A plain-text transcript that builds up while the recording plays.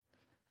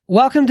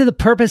Welcome to the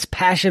Purpose,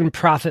 Passion,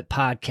 Profit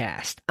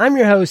podcast. I'm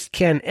your host,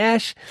 Ken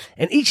Esch,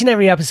 and each and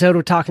every episode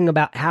we're talking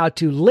about how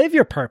to live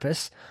your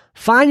purpose,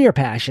 find your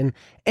passion,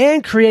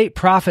 and create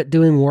profit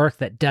doing work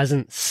that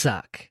doesn't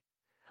suck.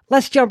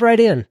 Let's jump right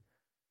in.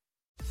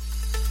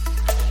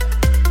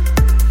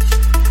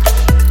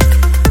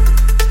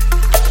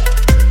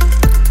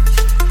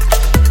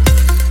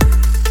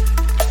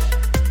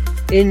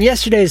 In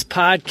yesterday's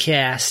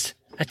podcast,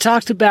 I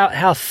talked about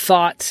how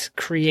thoughts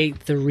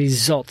create the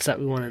results that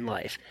we want in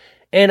life.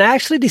 And I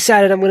actually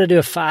decided I'm going to do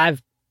a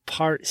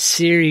 5-part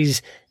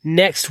series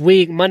next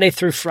week, Monday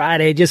through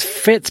Friday. It just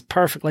fits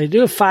perfectly.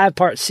 Do a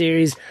 5-part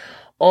series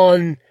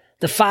on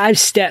the 5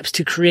 steps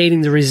to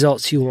creating the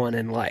results you want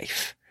in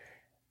life.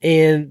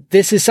 And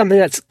this is something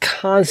that's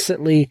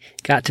constantly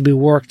got to be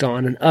worked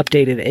on and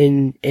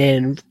updated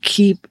and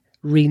keep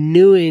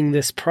renewing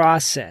this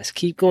process.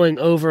 Keep going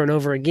over and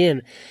over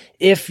again.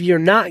 If you're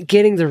not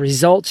getting the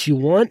results you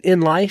want in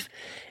life,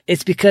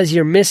 it's because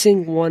you're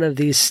missing one of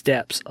these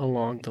steps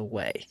along the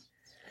way.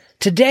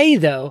 Today,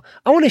 though,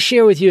 I want to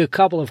share with you a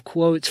couple of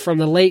quotes from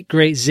the late,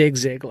 great Zig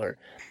Ziglar.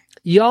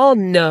 Y'all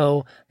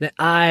know that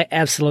I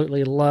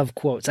absolutely love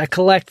quotes. I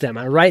collect them.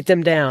 I write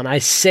them down. I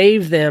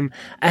save them.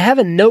 I have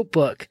a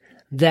notebook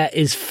that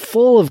is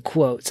full of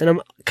quotes, and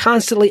I'm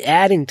constantly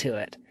adding to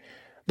it.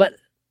 But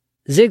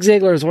Zig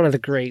Ziglar is one of the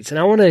greats, and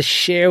I want to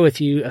share with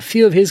you a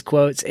few of his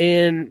quotes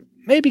and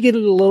maybe get a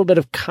little bit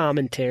of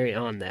commentary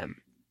on them.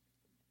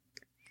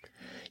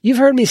 You've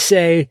heard me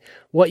say,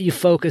 what you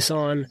focus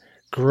on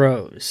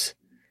grows.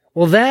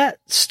 Well, that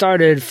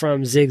started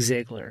from Zig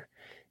Ziglar.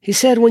 He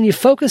said, when you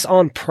focus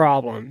on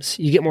problems,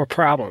 you get more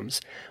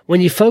problems.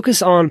 When you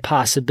focus on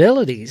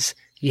possibilities,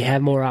 you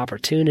have more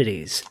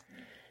opportunities.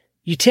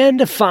 You tend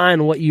to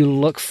find what you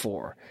look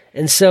for.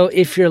 And so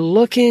if you're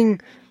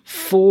looking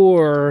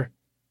for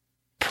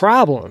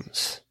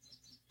problems,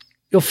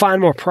 you'll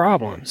find more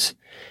problems.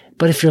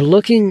 But if you're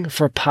looking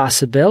for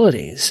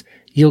possibilities,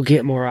 you'll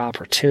get more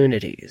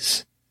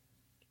opportunities.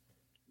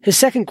 His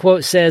second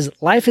quote says,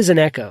 life is an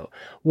echo.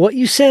 What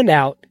you send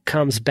out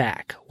comes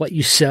back. What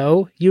you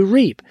sow, you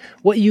reap.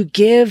 What you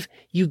give,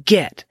 you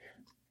get.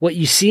 What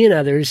you see in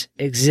others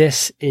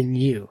exists in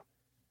you.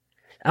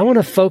 I want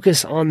to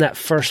focus on that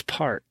first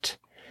part.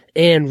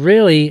 And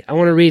really, I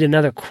want to read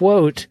another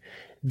quote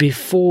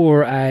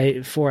before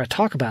I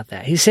talk about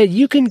that. He said,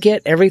 you can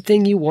get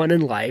everything you want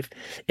in life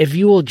if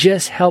you will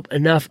just help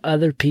enough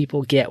other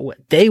people get what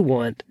they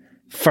want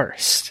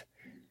first.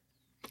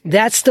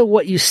 That's the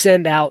what you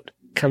send out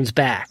comes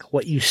back.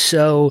 What you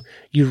sow,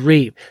 you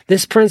reap.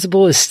 This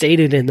principle is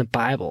stated in the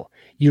Bible.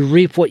 You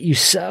reap what you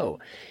sow.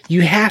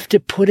 You have to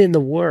put in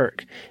the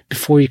work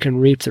before you can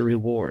reap the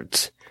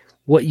rewards.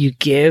 What you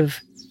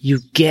give, you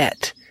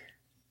get.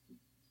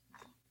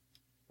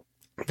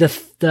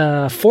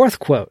 The fourth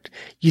quote,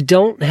 you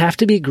don't have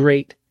to be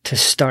great to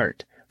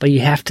start, but you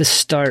have to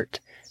start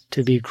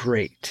to be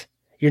great.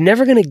 You're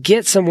never going to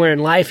get somewhere in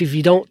life if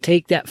you don't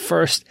take that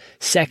first,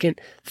 second,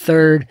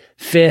 third,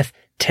 fifth,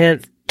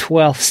 10th,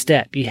 12th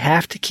step. You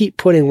have to keep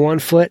putting one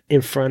foot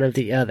in front of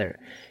the other.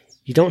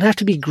 You don't have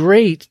to be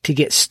great to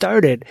get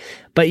started,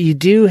 but you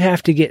do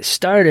have to get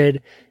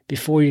started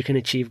before you can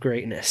achieve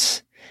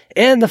greatness.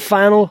 And the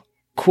final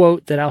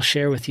quote that I'll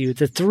share with you,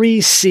 the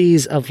 3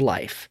 C's of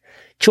life.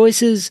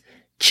 Choices,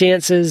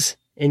 chances,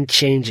 and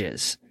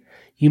changes.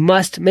 You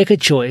must make a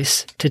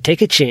choice to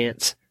take a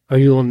chance or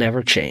you will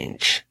never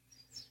change.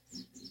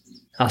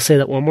 I'll say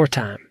that one more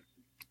time.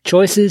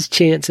 Choices,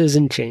 chances,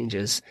 and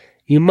changes.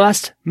 You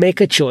must make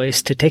a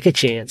choice to take a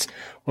chance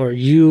or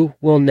you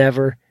will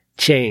never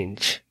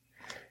change.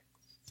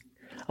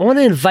 I want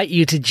to invite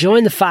you to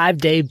join the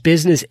 5-day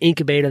business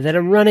incubator that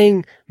I'm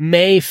running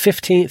May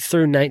 15th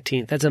through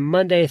 19th. That's a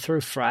Monday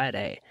through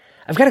Friday.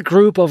 I've got a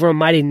group over on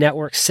Mighty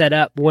Network set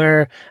up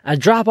where I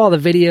drop all the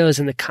videos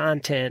and the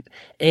content,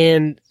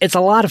 and it's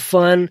a lot of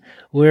fun.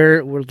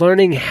 We're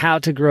learning how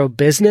to grow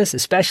business,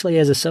 especially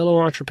as a solo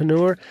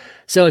entrepreneur.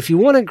 So if you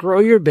want to grow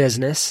your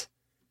business,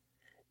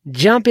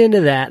 jump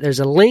into that.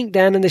 There's a link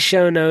down in the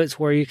show notes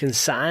where you can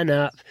sign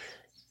up.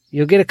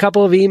 You'll get a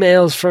couple of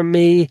emails from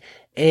me,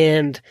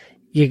 and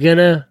you're going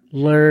to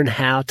learn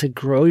how to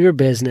grow your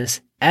business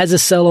as a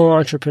solo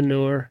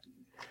entrepreneur.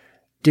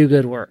 Do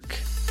good work.